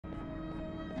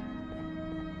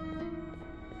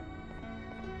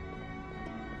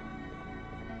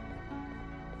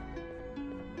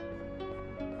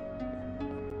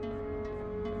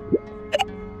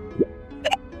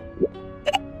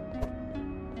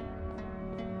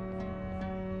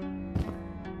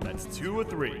That's 2 of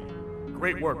 3.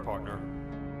 Great work, partner.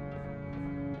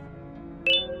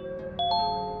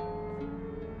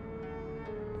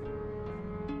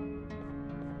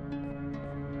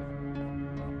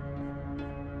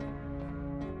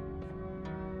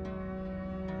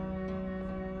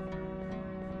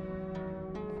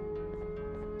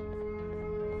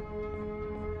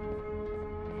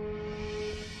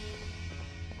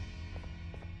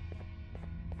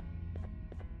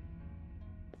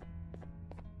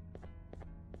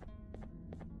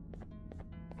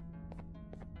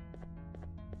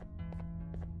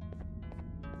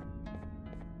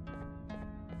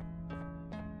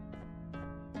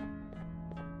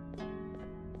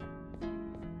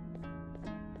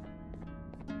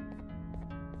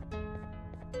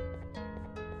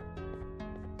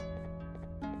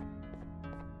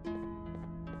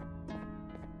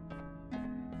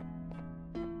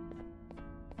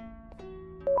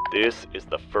 This is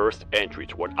the first entry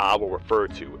to what I will refer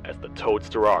to as the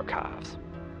Toadster Archives,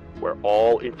 where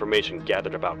all information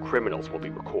gathered about criminals will be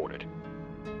recorded.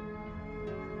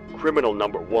 Criminal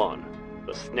number 1,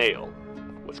 the snail,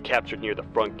 was captured near the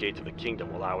front gate of the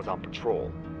kingdom while I was on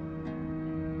patrol.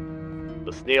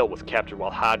 The snail was captured while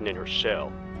hiding in her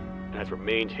shell, and has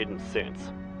remained hidden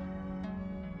since.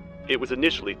 It was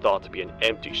initially thought to be an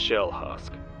empty shell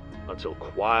husk, until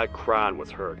quiet crying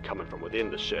was heard coming from within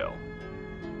the shell.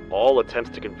 All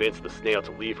attempts to convince the snail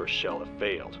to leave her shell have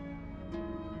failed.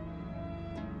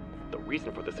 The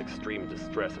reason for this extreme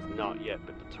distress has not yet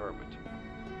been determined,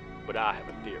 but I have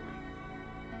a theory.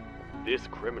 This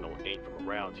criminal ain't from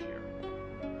around here,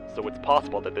 so it's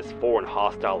possible that this foreign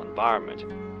hostile environment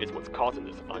is what's causing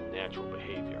this unnatural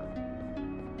behavior.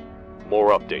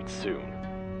 More updates soon.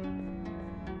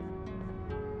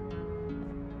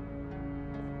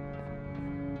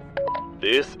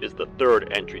 This is the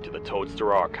third entry to the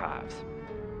Toadster Archives.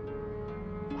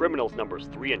 Criminals numbers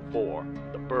 3 and 4,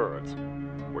 the birds,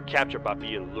 were captured by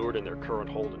being lured in their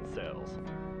current holding cells.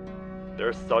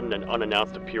 Their sudden and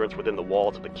unannounced appearance within the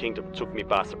walls of the kingdom took me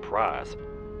by surprise,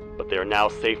 but they are now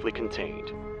safely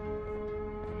contained.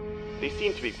 They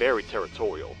seem to be very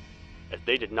territorial, as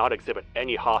they did not exhibit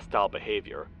any hostile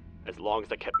behavior as long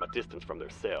as I kept my distance from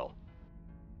their cell.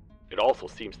 It also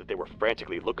seems that they were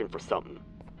frantically looking for something,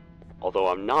 although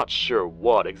I'm not sure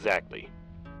what exactly.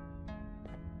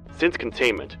 Since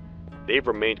containment, they've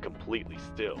remained completely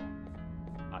still.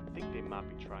 I think they might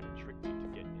be trying to trick me into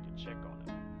getting in to check on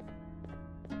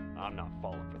it. I'm not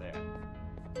falling for that.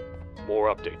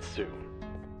 More updates soon.